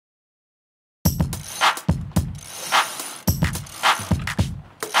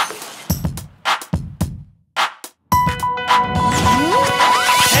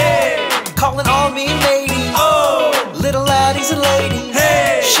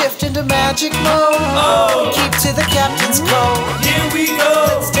magic mode. Oh! Keep to the captain's code. Here we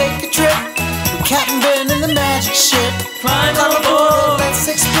go! Let's take a trip with Cap'n Ben and the magic ship. Climb aboard aboard! and let's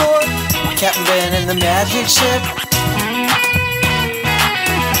explore Cap'n Ben and the magic ship.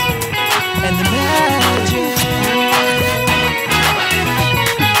 And the magic.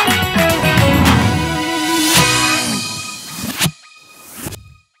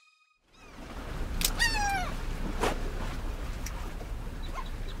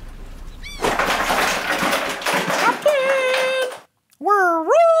 We're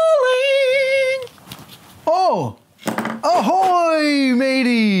rolling! Oh! Ahoy,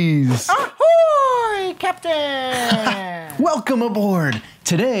 mateys! Ahoy, Captain! Welcome aboard!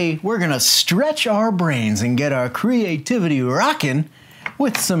 Today, we're gonna stretch our brains and get our creativity rockin'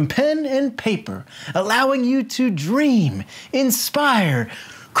 with some pen and paper, allowing you to dream, inspire,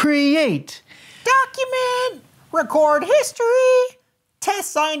 create. Document, record history,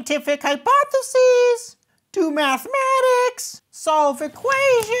 test scientific hypotheses, do mathematics, solve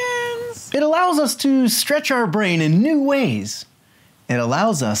equations. It allows us to stretch our brain in new ways. It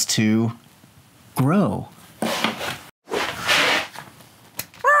allows us to grow.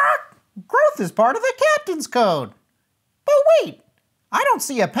 Growth is part of the captain's code. But wait, I don't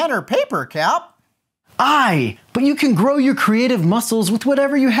see a pen or paper, Cap. Aye, but you can grow your creative muscles with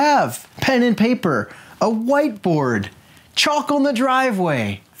whatever you have. Pen and paper, a whiteboard, chalk on the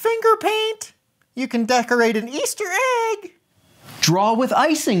driveway. Finger paint. You can decorate an Easter egg. Draw with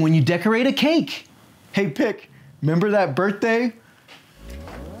icing when you decorate a cake. Hey, Pick, remember that birthday?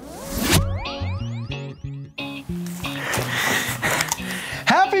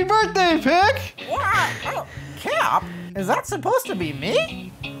 Happy birthday, Pick! What? Oh, Cap? Is that supposed to be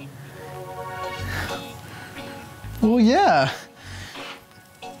me? Well, yeah.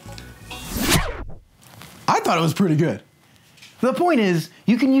 I thought it was pretty good. The point is,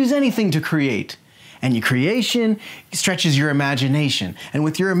 you can use anything to create. And your creation stretches your imagination. And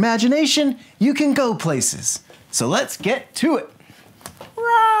with your imagination, you can go places. So let's get to it.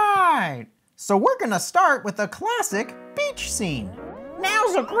 Right. So we're gonna start with a classic beach scene.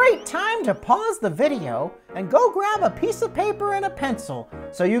 Now's a great time to pause the video and go grab a piece of paper and a pencil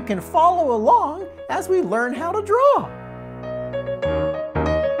so you can follow along as we learn how to draw.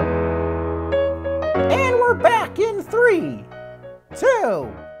 And we're back in 3,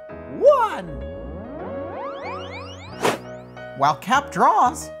 2, 1. While Cap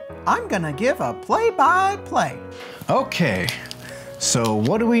draws, I'm gonna give a play-by-play. Okay, so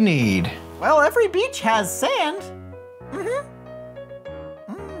what do we need? Well, every beach has sand.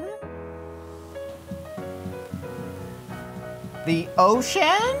 The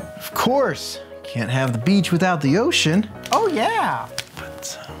ocean? Of course, can't have the beach without the ocean. Oh yeah.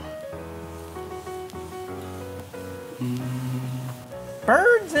 But,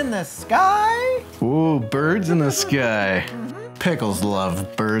 Birds in the sky? ooh, birds in the sky. Pickles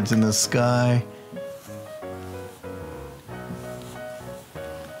love birds in the sky.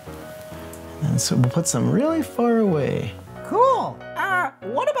 And so we'll put some really far away. Cool.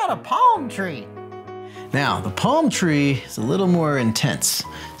 What about a palm tree? Now, the palm tree is a little more intense,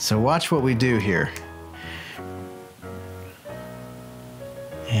 so watch what we do here.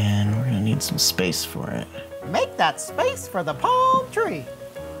 And we're gonna need some space for it. Make that space for the palm tree.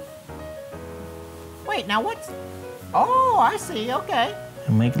 Wait, now what's... Oh, I see, okay.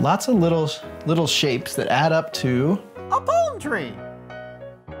 And make lots of little shapes that add up to... A palm tree.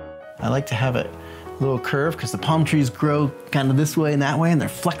 I like to have it a little curve because the palm trees grow kind of this way and that way, and they're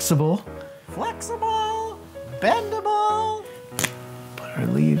flexible. Flexible, bendable. Put our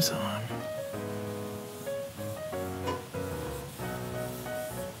leaves on.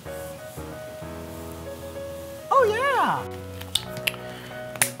 Oh yeah.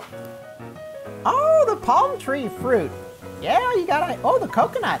 Oh, the palm tree fruit. Yeah, you got it. Oh, the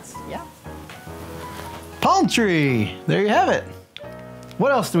coconuts, yeah. Palm tree, there you have it.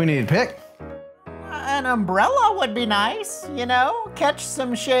 What else do we need, Pick? An umbrella would be nice, you know, catch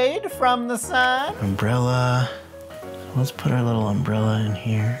some shade from the sun. Umbrella. Let's put our little umbrella in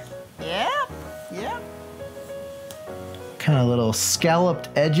here. Yeah, yeah. Kind of little scalloped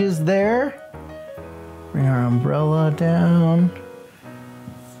edges there. Bring our umbrella down.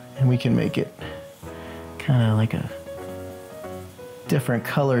 And we can make it kind of like a different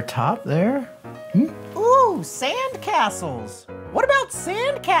color top there. Ooh, sand castles. What about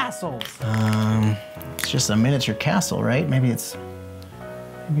sand castles? It's just a miniature castle, right? Maybe it's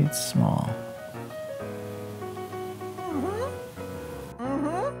small.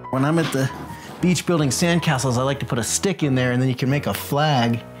 When I'm at the beach building sandcastles, I like to put a stick in there and then you can make a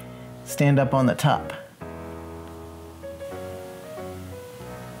flag stand up on the top.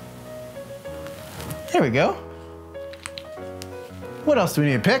 There we go. What else do we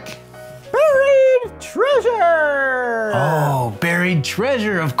need to pick? Buried treasure! Oh, buried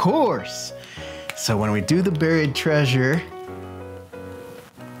treasure, of course. So when we do the buried treasure,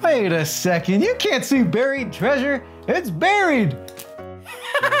 wait a second, you can't see buried treasure, it's buried.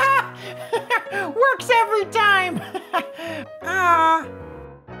 Works every time.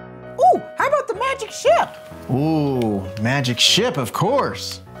 Ooh, how about the magic ship? Ooh, magic ship, of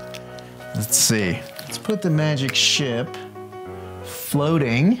course. Let's see, let's put the magic ship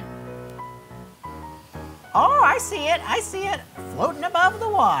floating. Oh, I see it, floating above the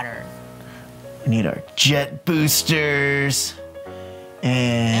water. We need our jet boosters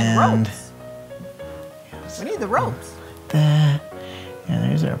And ropes. We need the ropes. That. And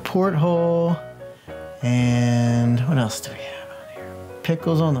there's our porthole. And what else do we have on here?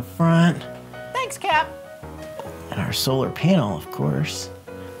 Pickles on the front. Thanks, Cap. And our solar panel, of course.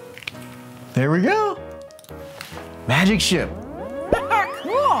 There we go. Magic ship.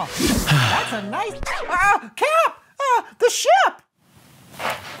 Cool. That's a nice. Cap! The ship!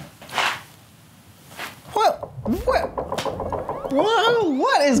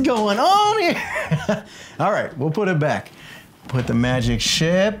 What is going on here? All right, we'll put it back. Put the magic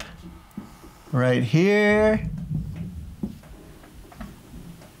ship right here.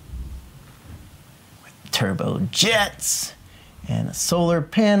 With turbo jets and a solar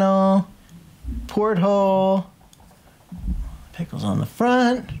panel, porthole, pickles on the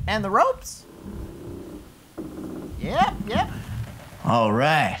front. And the ropes? Yep. All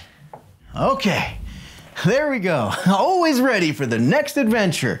right. Okay. There we go. Always ready for the next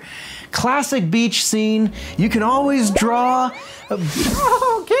adventure. Classic beach scene. You can always draw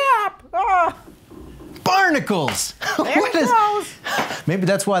Oh, Cap! barnacles. There it goes. Maybe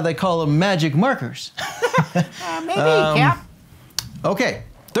that's why they call them magic markers. Maybe, Cap. Okay,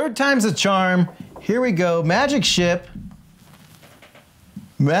 third time's a charm. Here we go. Magic ship,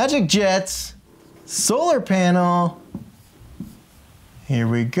 magic jets, solar panel. Here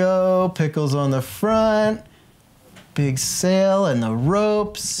we go. Pickles on the front, big sail and the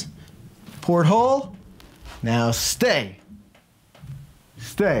ropes. Porthole. Now stay.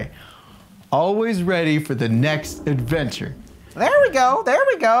 Stay. Always ready for the next adventure. There we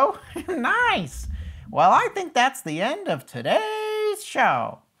go. Nice. Well, I think that's the end of today's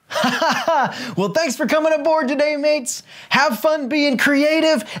show. Well, thanks for coming aboard today, mates. Have fun being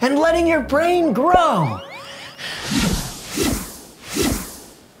creative and letting your brain grow.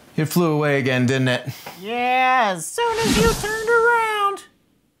 It flew away again, didn't it? Yeah, as soon as you turned around,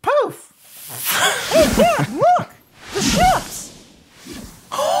 poof. Hey, Cap, look, the ships.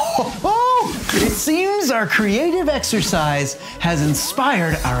 Oh, it seems our creative exercise has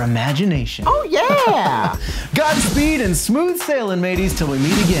inspired our imagination. Oh, yeah. Godspeed and smooth sailing, mateys, till we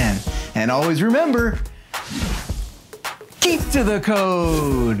meet again. And always remember, keep to the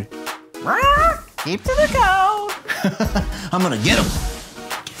code. Keep to the code. I'm gonna get him.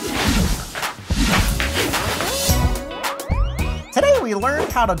 Today we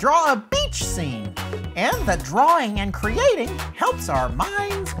learned how to draw a beach scene, and that drawing and creating helps our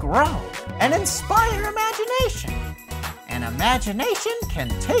minds grow and inspire imagination. And imagination can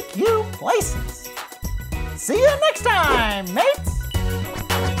take you places. See you next time, mates!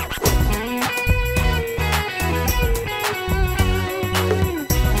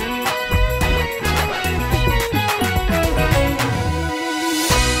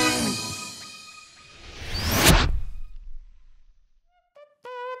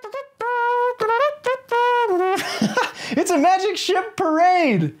 It's a magic ship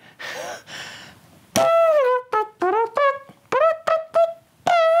parade.